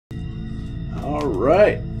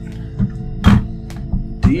Alright.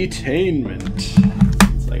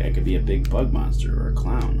 Detainment. It's like I could be a big bug monster or a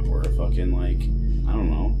clown or a fucking, like, I don't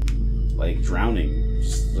know, like drowning.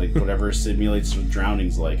 Just like whatever simulates what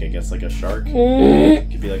drowning's like. I guess like a shark.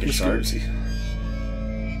 Could be like a shark.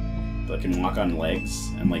 That can walk on legs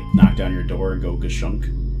and like knock down your door and go gashunk.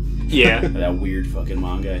 Yeah. That weird fucking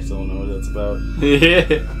manga. I still don't know what that's about.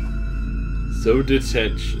 Yeah. So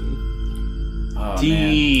detention. Oh,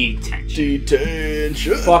 Detention.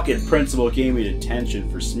 Detention. Fucking principal gave me detention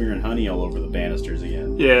for smearing honey all over the banisters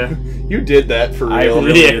again. Yeah. You did that for real. I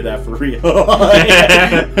really did that for real.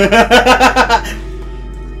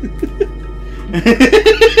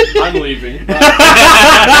 I'm leaving.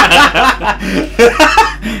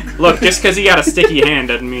 Look, just because he got a sticky hand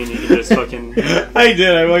doesn't mean you can just fucking... I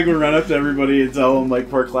did. I like would run up to everybody and tell them like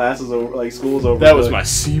before class is over, like school's over. That was like, my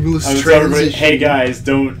seamless I would tell everybody, transition. hey guys,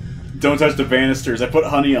 don't touch the banisters. I put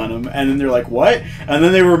honey on them, and then they're like, what? And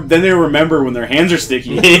then they remember when their hands are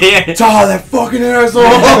sticky. Yeah. Taha, that fucking asshole!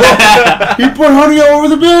 He put honey all over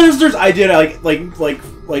the banisters. I did. Like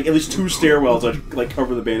at least 2 stairwells. I'd like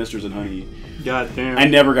cover the banisters in honey. God damn. I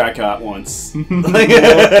never got caught once. Alright.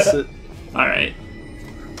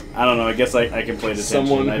 I don't know. I guess I can play detention.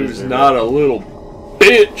 Someone I who's deserve not it. a little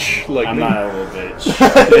bitch like I'm me. not a little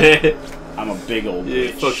bitch. I'm a big old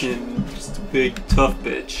Yeah, bitch. fucking just a big tough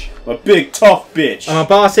bitch. A big tough bitch. I'm a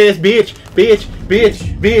boss ass bitch, bitch, bitch,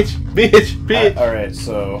 bitch, bitch, bitch.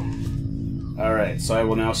 Alright, so I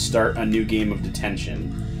will now start a new game of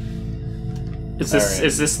detention. Is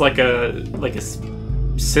this like a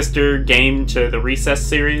sister game to the Recess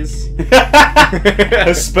series?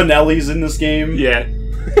 Spinelli's in this game. Yeah.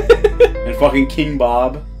 And fucking King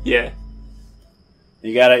Bob. Yeah.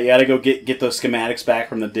 You gotta go get those schematics back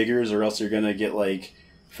from the diggers, or else you're gonna get like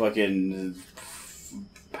fucking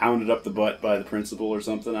pounded up the butt by the principal or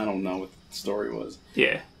something. I don't know what the story was.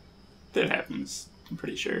 Yeah. That happens. I'm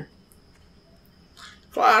pretty sure.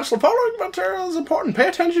 Class, the following material is important. Pay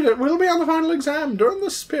attention. It will be on the final exam. During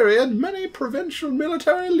this period, many provincial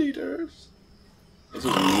military leaders... This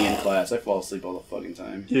was me in class. I fall asleep all the fucking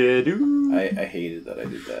time. Yeah, dude. I hated that I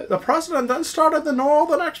did that. The president then started the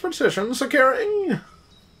Northern Expedition, securing...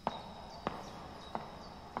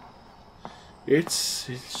 It's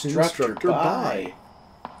instructor by.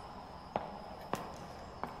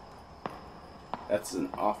 That's an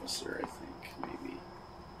officer, I think, maybe.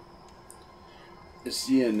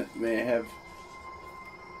 Ian, may I have...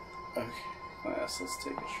 Okay, class, let's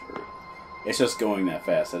take a short... It's just going that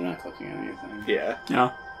fast, I'm not clicking on anything. Yeah.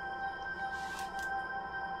 No.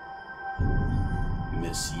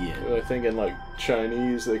 Miss Yin. I think in, like,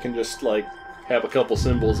 Chinese, they can just, like, have a couple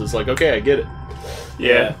symbols. It's like, okay, I get it.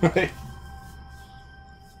 Yeah.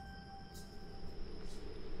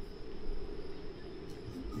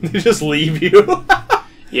 They just leave you.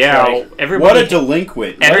 Yeah, Like, everybody... what a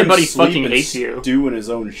delinquent. Let him Everybody sleep fucking and hates you. stew in his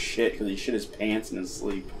own shit because he shit his pants in his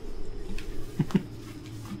sleep.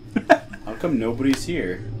 How come nobody's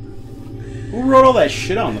here? Who wrote all that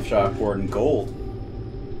shit on the chalkboard in gold?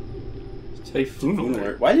 Typhoon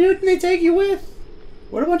alert. Why didn't they take you with?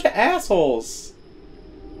 What a bunch of assholes.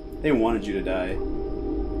 They wanted you to die.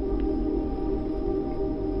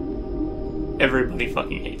 Everybody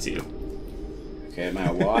fucking hates you. Okay, am I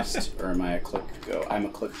a lost or am I a click go? I'm a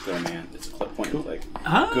click go man. It's a click point and click.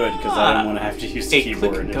 Ah, Good, because I don't want to have to use the a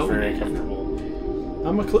keyboard. click It's go very man. comfortable.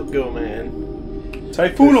 I'm a click go man.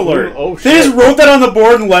 Typhoon alert! Oh, They just shit. wrote that on the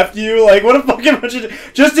board and left you? Like, what a fucking bunch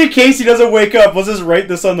of... Just in case he doesn't wake up, let's just write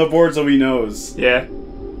this on the board so he knows. Yeah.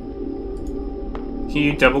 Can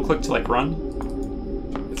you double click to like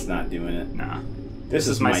run? It's not doing it. Nah. This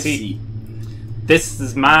is my seat. This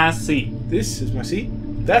is my seat. This is my seat.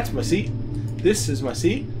 That's my seat. This is my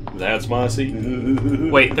seat. That's my seat.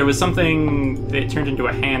 Wait, there was something that turned into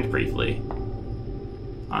a hand briefly.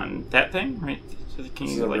 On that thing, right? So can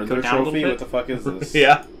This is you a like Riddler go down a trophy? little What the bit? fuck is this?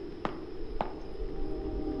 Yeah.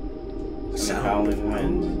 And the howling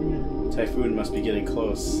wind. Typhoon must be getting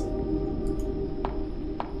close.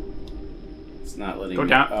 It's not letting Go me...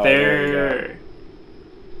 down Oh, there. you go.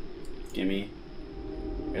 Gimme.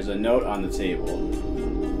 There's a note on the table.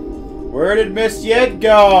 Where did Miss Yed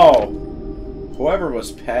go? Whoever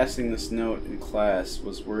was passing this note in class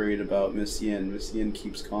was worried about Miss Yin. Miss Yin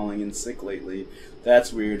keeps calling in sick lately.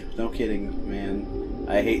 That's weird. No kidding, man.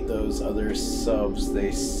 I hate those other subs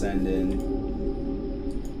they send in.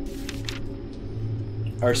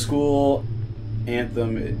 Our school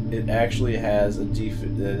anthem, it actually has a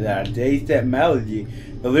decent melody.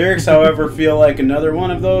 The lyrics, however, feel like another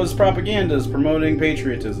one of those propagandas promoting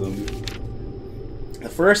patriotism. The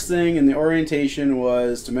first thing in the orientation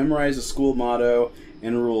was to memorize the school motto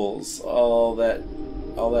and rules. All that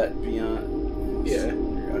beyond. Yeah.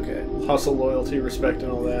 Okay. Hustle, loyalty, respect,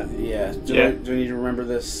 and all that. Yeah. Do I need to remember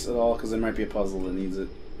this at all? Because there might be a puzzle that needs it.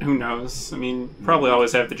 Who knows? I mean, probably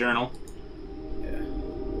always have the journal. Yeah.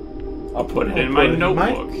 I'll put it in my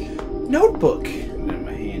notebook. Notebook. Put it in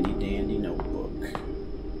my handy dandy notebook.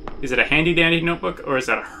 Is it a handy dandy notebook or is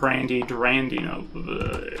it a handy drandy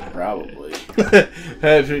notebook? Probably.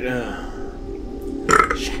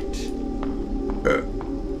 Shit.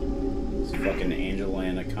 It's fucking Angela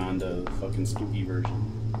Anaconda, fucking spooky version.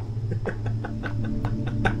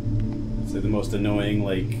 It's like the most annoying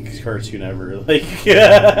like cartoon ever. Like,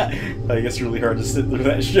 like it's really hard to sit through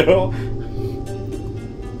that show.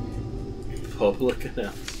 Public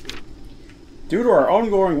announcement. Due to our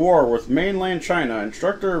ongoing war with mainland China,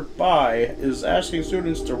 Instructor Bai is asking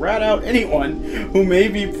students to rat out anyone who may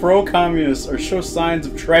be pro-communist or show signs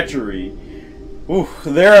of treachery. Ooh,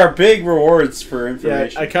 there are big rewards for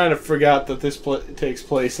information. Yeah, I kind of forgot that this takes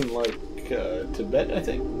place in like Tibet, I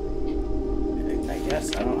think. I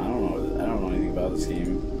guess I don't know anything about this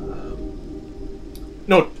game.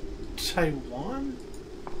 No, Taiwan.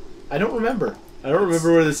 I don't remember. I don't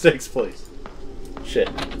remember where this takes place. Shit.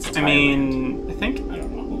 I mean, I think I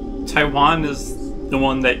don't know. Taiwan is the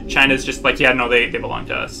one that China's just like, yeah, no, they belong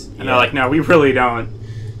to us. And they're like, no, we really don't.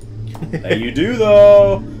 You do,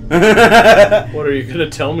 though. What, are you going to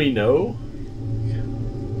tell me no?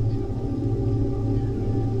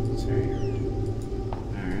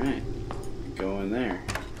 Alright. Go in there.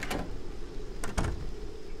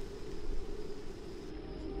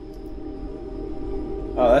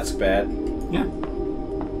 Oh, that's bad. Yeah.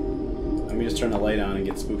 Let me just turn the light on and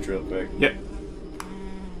get spooked real quick. Yep.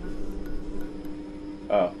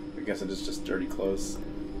 Oh, I guess it is just dirty clothes.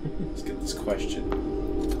 Let's get this question.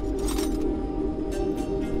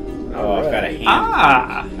 Oh, I've got a hand.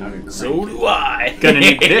 Ah! So do I. Gonna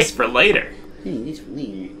need this for later. Hey, this for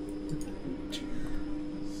me.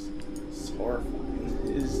 It's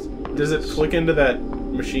horrifying. Does it click into that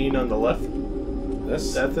machine on the left?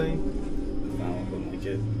 This? That thing? I don't like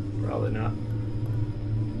it. Probably not.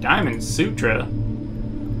 Diamond Sutra.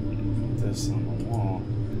 This on the wall.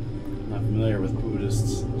 Not familiar with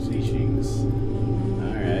Buddhist teachings.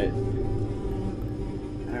 Alright.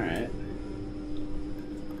 Alright.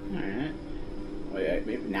 Alright. Wait,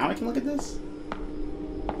 maybe now I can look at this?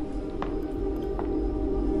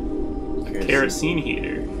 Kerosene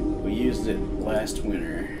heater. We used it last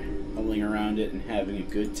winter, huddling around it and having a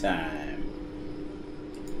good time.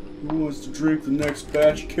 Who wants to drink the next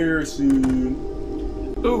batch of kerosene?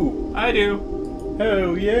 Ooh, I do.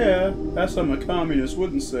 Oh yeah, that's what a communist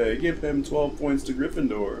wouldn't say. Give him 12 points to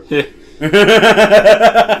Gryffindor.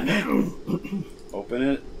 Open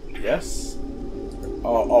it. Yes.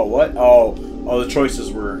 Oh, what? Oh, the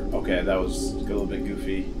choices were okay. That was a little bit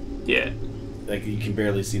goofy. Yeah. Like you can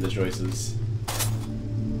barely see the choices.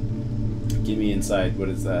 Get me inside. What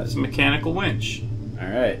is that? It's a mechanical winch. All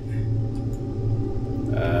right.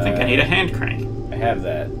 I think I need a hand crank. I have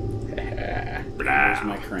that. Where's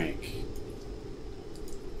my crank?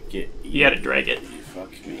 You gotta drag it. You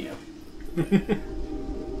fuck me up.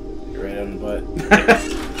 You're right on the butt.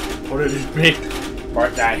 What did it mean?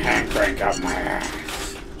 Put that hand crank up my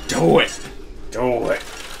ass. Do it. Do it.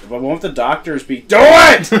 But won't the doctors be? Do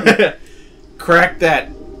it! Crack that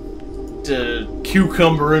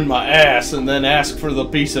cucumber in my ass and then ask for the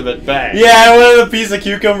piece of it back. Yeah, I wanted a piece of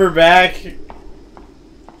cucumber back.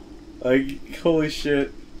 Like, holy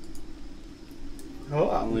shit.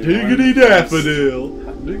 Oh, diggity daffodil.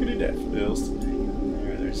 Diggity daffodils.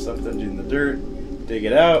 There's something in the dirt. Dig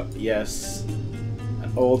it out. Yes.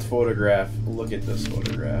 An old photograph. Look at this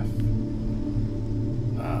photograph.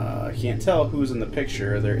 I can't tell who's in the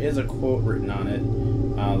picture. There is a quote written on it.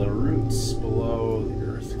 The roots below the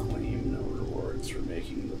earth claim no rewards for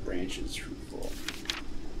making the branches fruitful.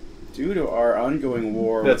 Due to our ongoing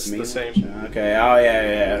war That's with the same. Okay, oh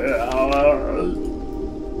yeah.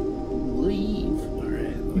 Leave.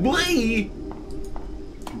 Alright. Blee!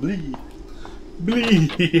 Blee.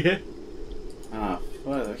 Blee! Ah,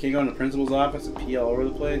 what? I can't go in the principal's office and pee all over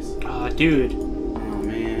the place? Aw, dude. Oh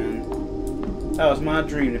man. That was my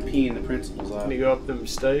dream to pee in the principal's office. Can you go up them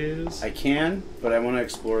stairs? I can, but I want to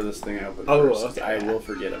explore this thing out first. Okay. I will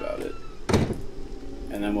forget about it.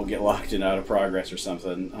 And then we'll get locked in out of progress or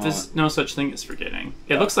something. There's no such thing as forgetting.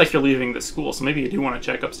 It looks like you're leaving the school, so maybe you do want to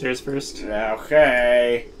check upstairs first.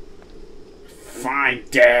 Okay. Fine,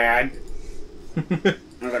 Dad.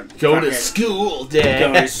 Go to school, Dad.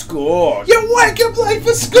 Go to school. You wake up late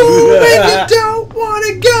for school and you don't want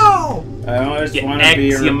to go. I always You want to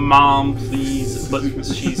be ask your mom, please, but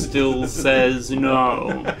she still says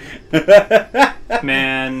no.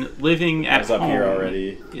 Man, living at home up here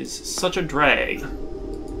already. is such a drag.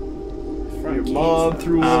 Your mom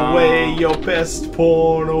threw away your best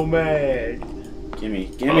porno mag.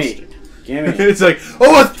 Gimme. It's like,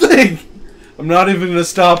 oh, a thing! I'm not even gonna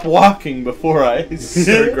stop walking before I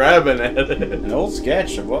start grabbing at it. An old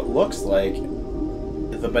sketch of what looks like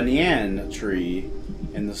the banyan tree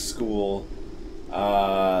in the school.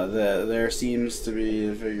 There seems to be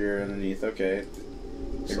a figure underneath. Okay.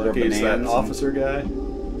 So he's that officer guy?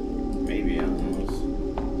 Maybe, I don't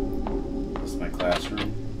know. This is my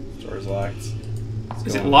classroom. Door's locked.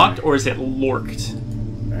 Is it locked or is it lorked?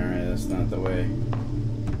 Alright, that's not the way.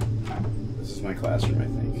 This is my classroom, I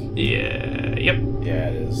think. Yeah, yep. Yeah,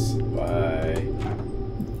 it is. Bye.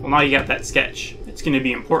 Well, now you got that sketch. It's going to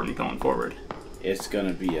be important going forward. It's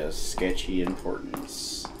gonna be a sketchy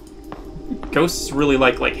importance. Ghosts really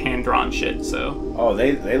like hand-drawn shit, so... Oh,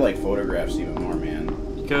 they like photographs even more, man.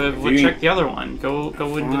 Go check the other one. Go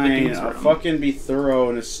into the dude's I'll room. fucking be thorough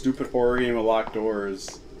in a stupid horror game with locked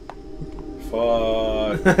doors.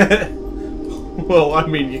 Fuck. Well, I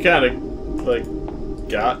mean, you kind of,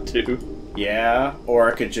 got to. Yeah, or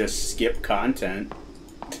I could just skip content.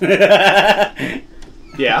 Yeah,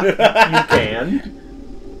 you can.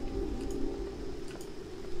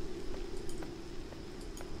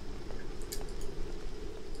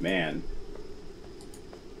 Man.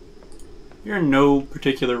 You're in no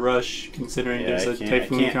particular rush, considering there's a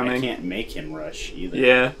typhoon coming. I can't make him rush either.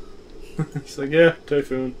 Yeah. It's like, yeah,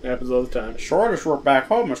 typhoon. Happens all the time. Shortest route back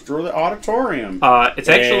home is through the auditorium. It's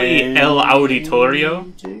actually El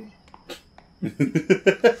Auditorio.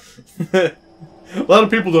 A lot of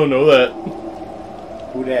people don't know that.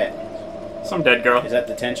 Who that? Some dead girl. Is that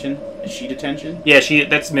Detention? Is she Detention? Yeah,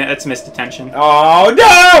 that's Miss Detention. Oh,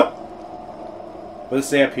 no! Let's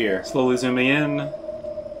stay up here. Slowly zooming in.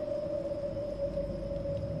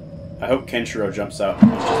 I hope Kenshiro jumps out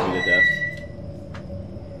and punches me to death.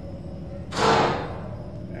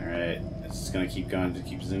 Alright, it's just gonna keep going, just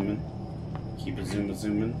keep zooming. Keep it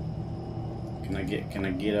zooming. Can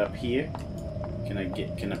I get up here? Can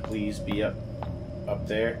I please be up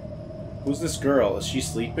there? Who's this girl? Is she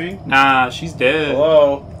sleeping? Nah, she's dead.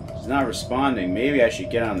 Hello? She's not responding. Maybe I should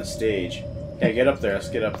get on the stage. Hey, get up there. Let's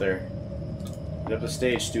get up there. Get up the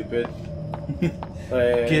stage, stupid.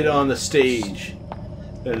 Get on the stage.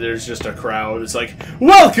 And there's just a crowd. It's like,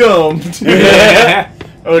 welcome!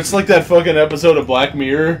 Oh, it's like that fucking episode of Black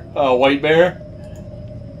Mirror, White Bear.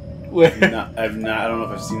 Where... I don't know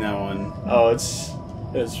if I've seen that one. Oh, it's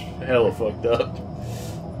hella fucked up.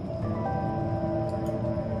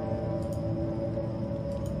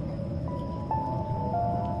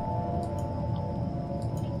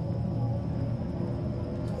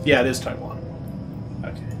 Yeah, it is Taiwan.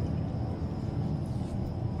 Okay.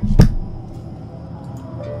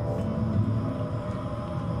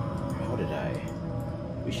 How did I?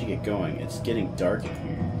 We should get going. It's getting dark in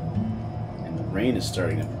here. And the rain is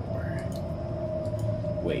starting to pour.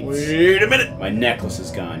 Wait a minute! My necklace is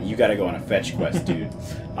gone. You gotta go on a fetch quest, dude.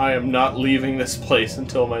 I am not leaving this place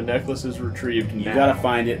until my necklace is retrieved. You gotta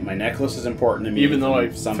find it. My necklace is important to me. Even though I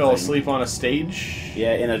fell asleep on a stage?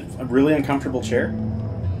 Yeah, in a really uncomfortable chair.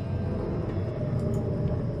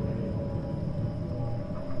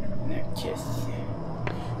 Kiss.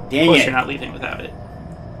 Dang Of course it! you're not leaving without it.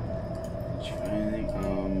 Did you find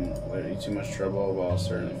anything? Let you too much trouble, but I'll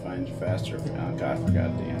certainly find you faster. Oh, God, for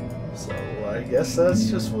goddamn. So I guess that's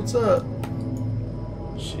just what's up.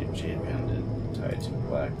 Shaped jade pendant tied to a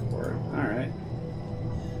black cord. Alright.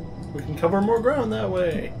 We can cover more ground that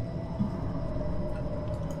way.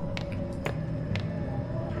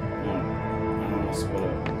 No. I don't know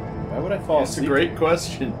what why would I fall That's a asleep? great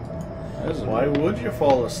question. Why would you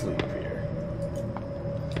fall asleep here?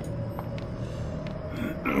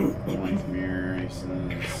 Length mirror.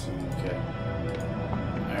 Okay.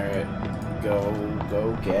 Alright.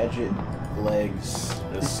 Go gadget legs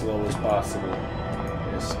as slow as possible.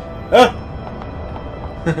 Yes. Ah!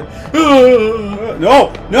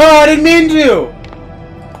 No! No, I didn't mean to!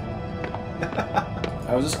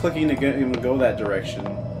 I was just clicking to get him to go that direction.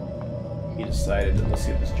 He decided that let's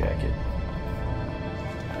get this jacket.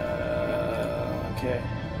 Okay.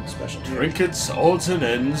 Special Trinkets, odds and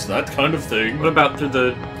ends, that kind of thing. What about through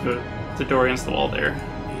the door against the wall there?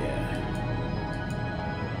 Yeah.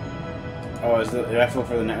 Oh, do I have to look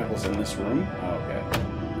for the necklace in this room? Oh, okay. I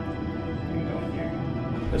can go in here.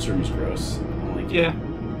 This room is gross. I don't like it. Yeah.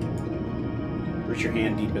 Put your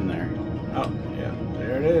hand deep in there. Oh, yeah,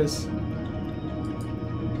 there it is.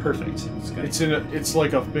 Perfect. It's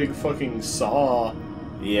like a big fucking saw.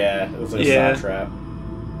 Yeah, it was like Yeah. a saw trap.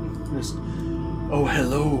 Just, oh,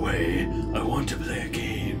 hello, I want to play a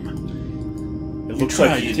game. It looks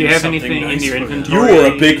like Do you have anything in your You inventory?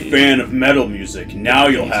 are a big fan of metal music. Now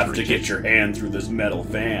you'll have to get your hand through this metal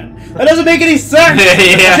fan. That doesn't make any sense!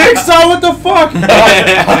 Yeah. Jigsaw, what the fuck?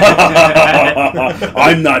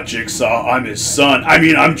 I'm not Jigsaw, I'm his son. I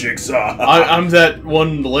mean, I'm Jigsaw. I'm that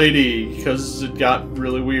one lady, because it got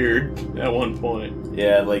really weird at one point.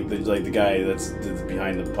 Yeah, like the guy that's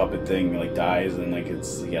behind the puppet thing like dies and like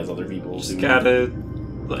he has other people. Just gotta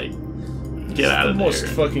like get out of there. It's the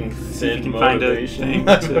most fucking thin can find a motivation thing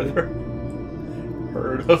I've to- ever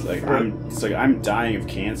heard of. It's like I'm dying of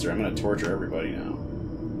cancer. I'm gonna torture everybody now.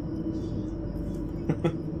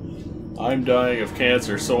 I'm dying of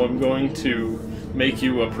cancer, so I'm going to make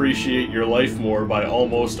you appreciate your life more by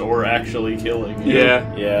almost or actually killing you.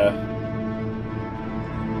 Yeah. Yeah.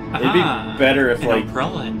 It'd be better if an like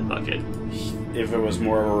umbrella in the bucket. if it was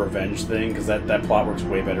more of a revenge thing, because that plot works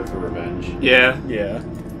way better for revenge. Yeah. Yeah.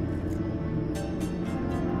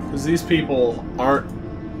 Because these people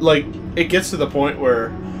aren't... Like, it gets to the point where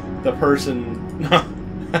the person...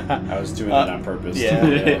 I was doing that on purpose.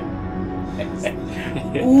 yeah.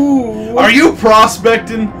 Ooh. Are you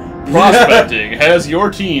prospecting? Prospecting has your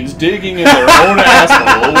teens digging in their own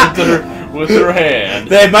asshole with their hand.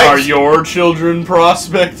 Are your children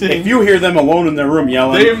prospecting? If you hear them alone in their room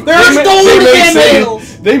yelling,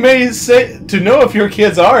 they may say, to know if your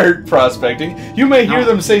kids are prospecting, you may hear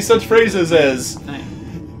them say such phrases as,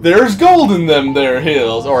 "There's gold in them there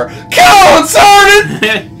hills," or "Come on,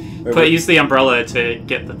 Sergeant!" But use the umbrella to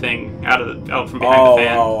get the thing out from behind the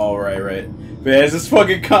fan. Oh, right. But yeah, is this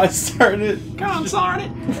fucking con starting it? Come on,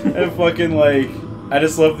 Sergeant! And fucking like, I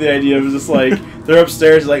just love the idea of just like, they're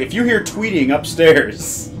upstairs, like, if you hear tweeting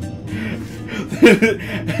upstairs,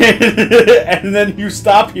 and then you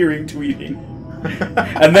stop hearing tweeting,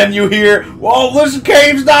 and then you hear, well, this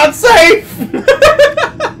cave's not safe!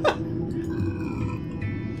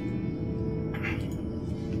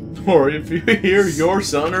 Or if you hear your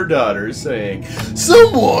son or daughter saying,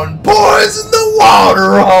 "Someone poisoned the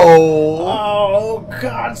water hole!" Oh,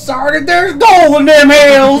 God, Sergeant, there's gold in them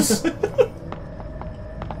hills!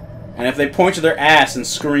 And if they point to their ass and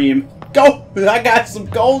scream, "Go! I got some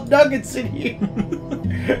gold nuggets in here!"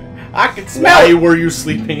 I can smell Why it! were you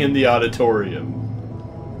sleeping in the auditorium?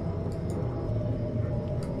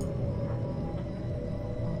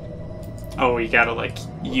 Oh, you gotta, like,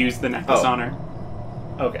 use the necklace on her.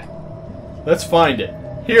 Okay. Let's find it.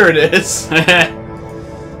 Here it is.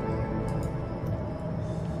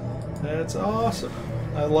 That's awesome.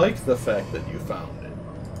 I like the fact that you found it.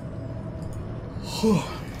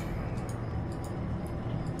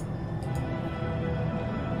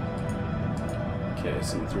 Okay,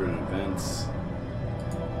 so I'm through an events.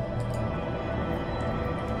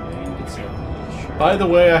 By the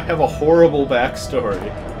way, I have a horrible backstory.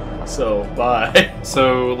 So, bye.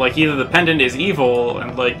 So, like, either the pendant is evil,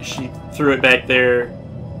 and, like, she threw it back there,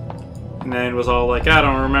 and then was all like, I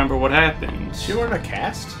don't remember what happened. Is she wearing a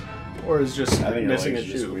cast? Or is just I think missing her a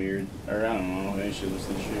leg's just shoe? weird. Or I don't know, maybe she loses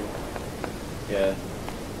the shoe. Yeah.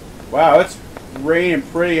 Wow, it's raining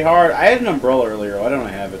pretty hard. I had an umbrella earlier. Why don't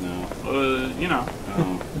I have it now? You know.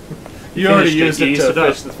 Oh. You already Finished used it to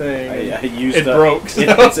up. fish the thing. I used it broke. So.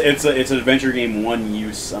 It's an adventure game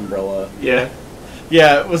one-use umbrella. Yeah.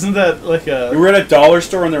 Yeah, wasn't that like a... We were at a dollar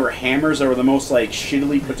store and there were hammers that were the most like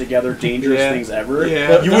shittily put together dangerous things ever.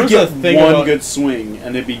 Yeah. You There would was get a thing one about- good swing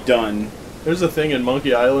and it'd be done. There's a thing in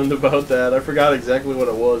Monkey Island about that. I forgot exactly what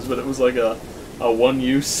it was, but it was like a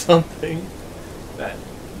one-use something. That.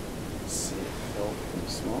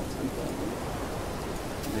 Small temple.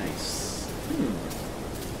 Nice.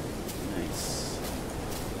 Nice.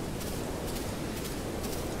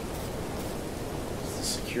 It's the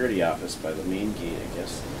security office by the main gate, I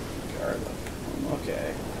guess. Guard.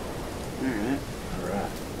 Okay. Alright.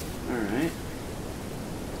 Alright.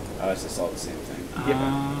 Oh, it's just all the same thing.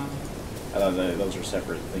 I thought those were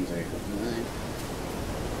separate things. Alright.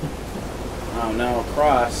 Oh no,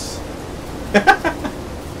 cross.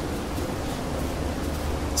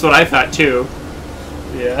 That's what I thought, too.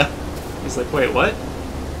 Yeah. He's like, wait, what?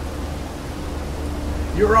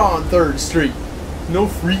 You're on 3rd Street. No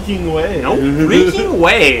freaking way. No freaking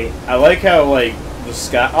way. I like how, like, the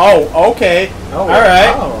sky... Oh, okay. Oh,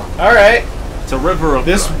 Alright. wow. Alright. It's a river of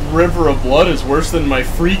This blood. river of blood is worse than my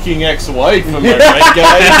freaking ex-wife, am I right,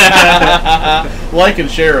 guys? Like and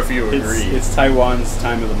share if you agree. It's Taiwan's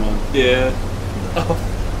time of the month. Yeah. Oh,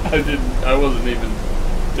 I wasn't even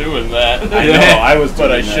doing that. I know, I was doing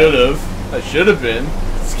But I that. should have. I should have been.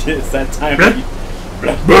 It's that time of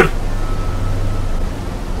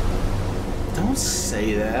Don't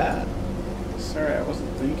say that. Sorry, I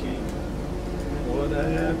wasn't thinking. What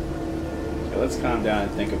happened? Okay, let's calm down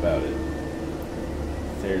and think about it.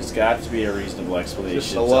 There's got to be a reasonable explanation.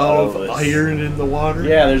 Just a lot to all of this. iron in the water.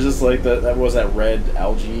 Yeah, there's just like that was that red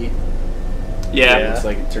algae. Yeah. It looks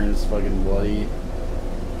like it turns fucking bloody.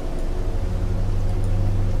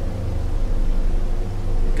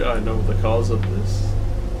 God, know the cause of this.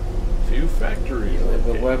 Few factories. Yeah,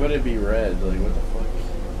 but okay. why would it be red? Like, what the fuck?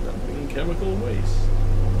 Dumping chemical waste.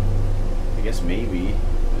 I guess maybe.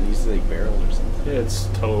 It needs to like barrel or something. Yeah, it's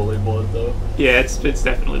totally blood though. Yeah, it's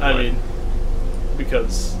definitely blood. I mean,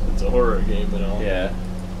 because it's a horror game and all. Yeah.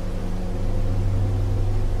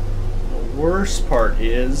 The worst part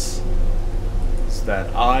is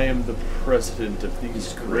that I am the president of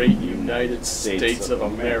these great United States of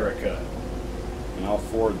America. And I'll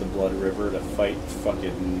ford the Blood River to fight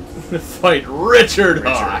fucking Fight Richard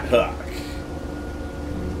Hawk.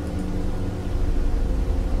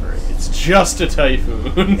 Alright, it's just a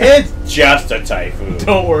typhoon. It's just a typhoon.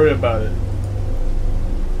 Don't worry about it.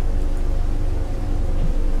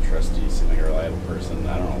 Trust you seem like a reliable person.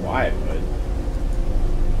 I don't know why I would.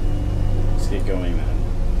 Let's get going then.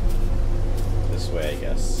 This way, I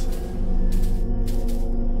guess.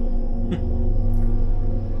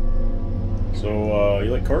 So,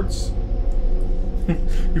 you like cards?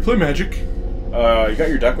 You play Magic? You got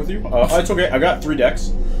your deck with you? It's okay. I got 3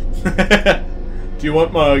 decks. Do you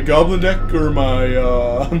want my Goblin deck or my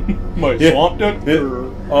my Swamp deck?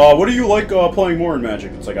 Or... what do you like playing more in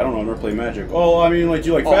Magic? It's like, I don't know, I've never played Magic. Oh, I mean, like, do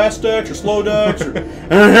you like fast decks or slow decks? Or... You're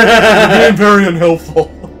being very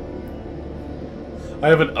unhelpful. I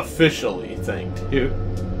haven't officially thanked you.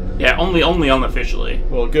 Yeah, only unofficially.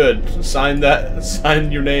 Well, good. Sign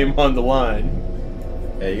your name on the line.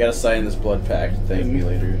 Yeah, you gotta sign this blood pact. Thank me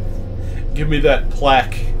later. Give me that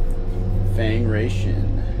plaque. Fang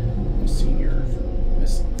Ration. I'm senior.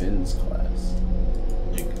 Miss Ben's class.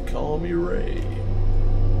 You can call me Ray.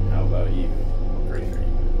 How about you? What grade are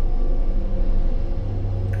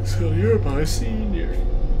you? So you're my senior.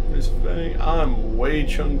 Miss Fang, I'm Wei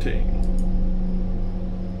Chung-Ting.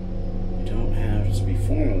 You don't have to be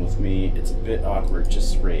formal with me. It's a bit awkward.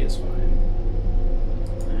 Just Ray is fine.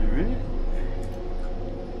 Alright.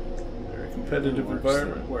 Very competitive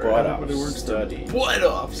environment where Butt everybody off works study. Butt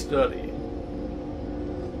off study.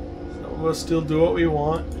 Some of us still do what we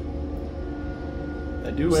want.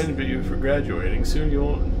 I do envy you for graduating. Soon you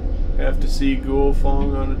won't have to see Guo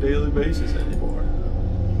Fong on a daily basis anymore.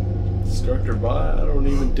 Instructor Bai, I don't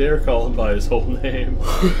even dare call him by his whole name.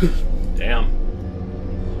 Damn.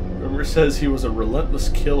 Rumor says he was a relentless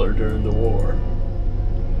killer during the war.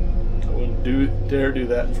 I wouldn't dare do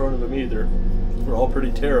that in front of him either. We're all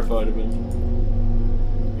pretty terrified of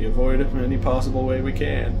him. We avoid him in any possible way we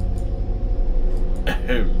can.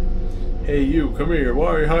 Hey you, come here. Why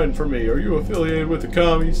are you hiding from me? Are you affiliated with the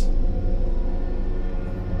commies?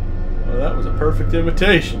 Well, that was a perfect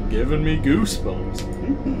imitation, giving me goosebumps.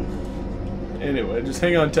 Anyway, just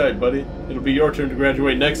hang on tight, buddy. It'll be your turn to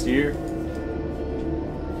graduate next year.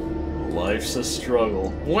 Life's a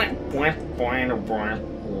struggle.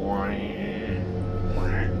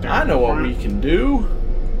 I know what we can do.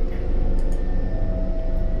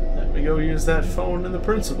 Let me go use that phone in the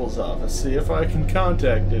principal's office, see if I can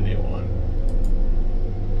contact anyone.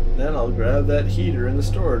 Then I'll grab that heater in the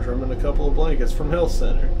storage room and a couple of blankets from Health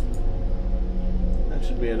Center. That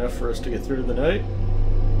should be enough for us to get through the night.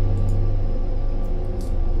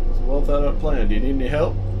 It's a well thought out plan. Do you need any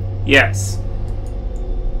help? Yes.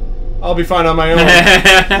 I'll be fine on my own.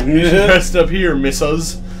 Rest up here,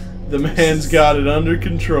 missus. The man's got it under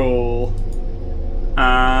control. Hold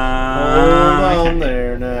on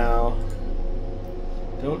there now.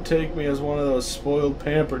 Don't take me as one of those spoiled,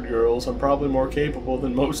 pampered girls. I'm probably more capable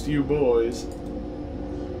than most of you boys.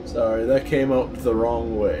 Sorry, that came out the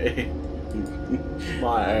wrong way.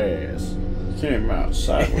 My ass. Came out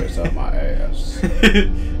sideways on my ass.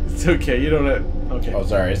 It's okay, you don't have... Okay. Oh,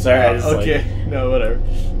 sorry. I just, okay, no, whatever.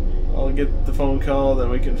 I'll get the phone call, then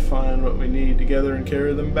we can find what we need together and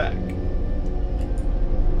carry them back.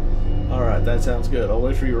 Alright, that sounds good. I'll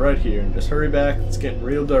wait for you right here, and just hurry back. It's getting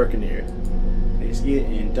real dark in here. It's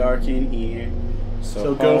getting dark in here.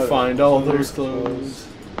 So go find all those clothes.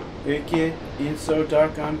 It's getting so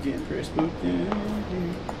dark, I'm getting pretty spooked.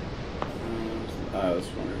 I was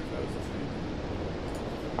wondering if that was the thing.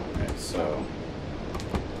 Alright, so...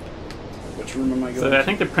 Which room am I going So I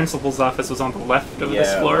think the principal's office was on the left of this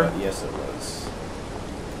Yeah, floor. well, yes, it was.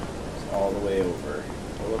 It's all the way over.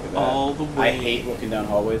 Oh, look at that. All the way. I hate looking down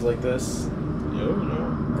hallways like this.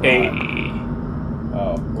 No. Hey.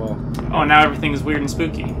 Oh, well. Oh, now everything's weird and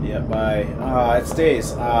spooky. Yeah, bye. It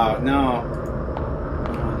stays. No. Oh, no.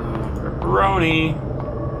 Roni.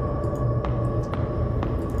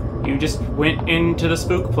 You just went into the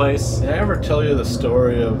spook place. Did I ever tell you the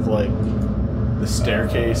story of, like, the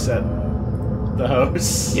staircase at the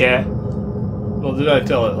house? Yeah. Well, did I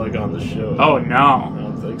tell it, like, on the show? Oh, I no.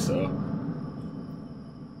 don't think so.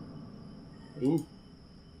 Ooh.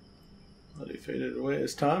 Bloody faded away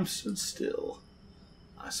as time stood still.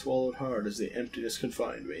 I swallowed hard as the emptiness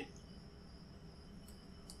confined me.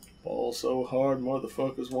 Ball so hard,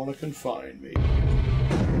 motherfuckers want to confine me.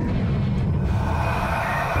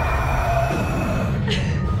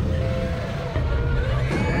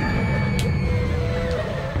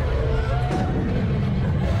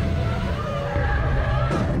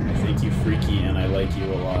 I think you freaky and I like you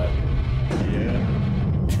a lot. Yeah.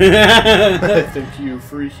 I think you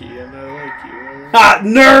freaky and I like you. Ha!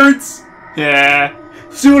 Nerds! Yeah.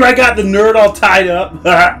 Soon I got the nerd all tied up.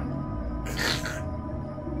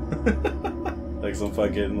 Like some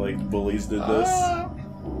fucking like bullies did this.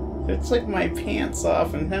 It's like my pants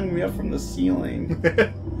off and hung me up from the ceiling.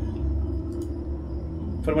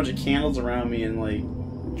 Put a bunch of candles around me and like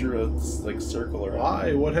drew a like circle around.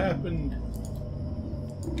 Why? What happened?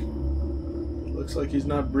 Looks like he's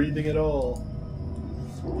not breathing at all.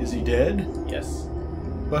 Is he dead? Yes.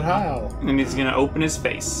 But how? And he's gonna open his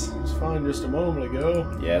face. It was fine just a moment ago.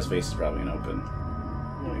 Yeah, his face is probably gonna open.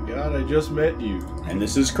 Oh my god, I just met you. And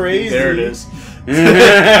this is crazy. There it is.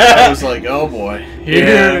 I was like, oh boy.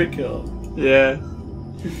 Here it comes. Yeah.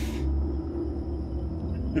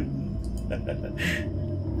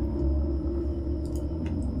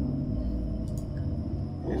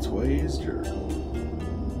 It's Way's journal.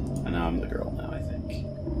 And now I'm the girl now, I think.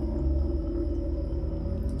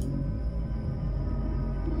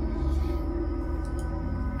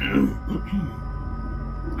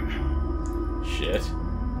 Shit.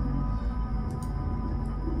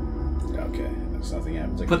 Okay, there's nothing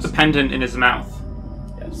happens. Put the pendant in his mouth.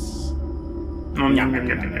 Yes. Are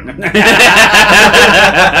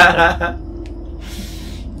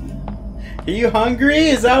you hungry?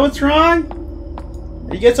 Is that what's wrong?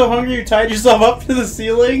 You get so hungry you tied yourself up to the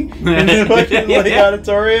ceiling in the fucking like,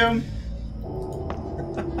 auditorium?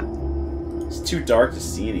 It's too dark to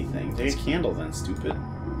see anything. Take a candle then, stupid.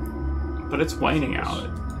 But it's whining out.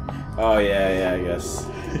 Oh yeah, I guess.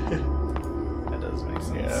 That does make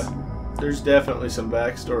sense. Yeah. There's definitely some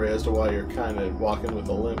backstory as to why you're kind of walking with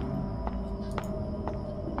a limp.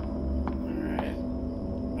 Alright.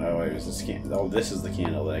 Oh, wait, is this candle? Oh, this is the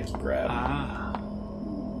candle that I can grab. Ah.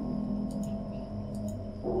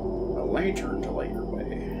 A lantern to light your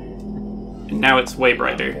way. And now it's way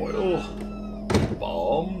brighter. Oil.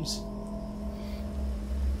 Bombs.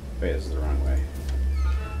 Wait, this is the wrong way.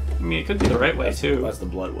 I mean, it could be the right way, too. That's the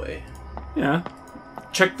blood way. Yeah.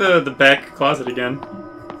 Check the back closet again.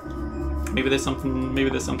 Maybe there's something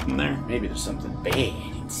there. Maybe there's something bad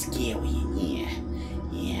and scary in here.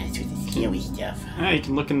 Yeah, it's with the scary stuff. Yeah, you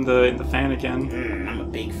can look in the fan again. I'm a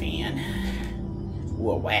big fan.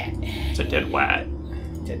 Ooh, a wat. It's a dead wat.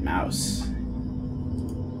 Dead mouse.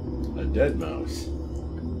 A dead mouse.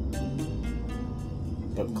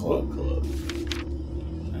 Book club. Book club.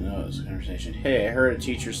 I know, it's a conversation. Hey, I heard a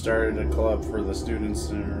teacher started a club for the students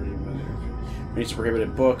who reads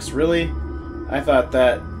prohibited books. Really? I thought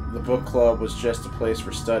that the book club was just a place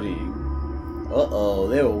for studying. Uh-oh,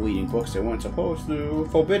 they were reading books they weren't supposed to.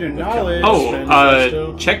 Forbidden knowledge.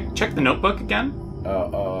 Oh, check the notebook again.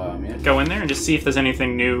 Yeah. Go in there and just see if there's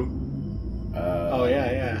anything new. Oh,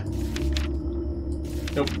 yeah.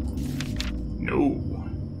 Nope. No.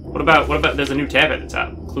 What about there's a new tab at the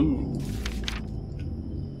top. Clue.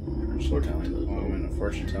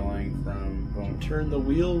 Fortune telling from Turn the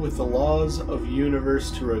wheel with the laws of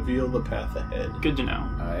universe to reveal the path ahead. Good to know.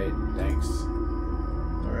 Alright, thanks.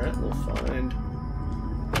 Alright, we'll find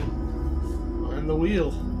the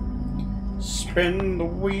wheel. Spin the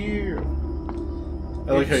wheel.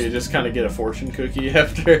 I like how you just kind of get a fortune cookie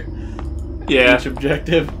after each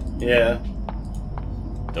objective. Yeah.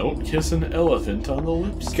 Don't kiss an elephant on the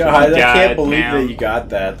lips. God, I can't believe that you got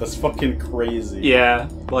that. That's fucking crazy. Yeah,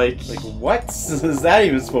 like what is that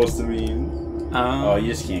even supposed to mean? Oh, you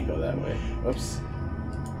just can't go that way. Whoops.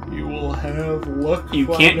 You will have luck. You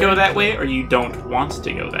can't go that way, or you don't want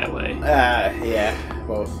to go that way. Yeah,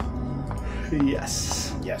 both.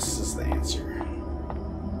 Yes. Yes is the answer.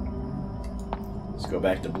 Let's go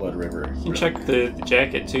back to Blood River. You can check the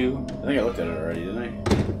jacket too. I think I looked at it already, didn't I?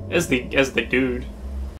 As the dude.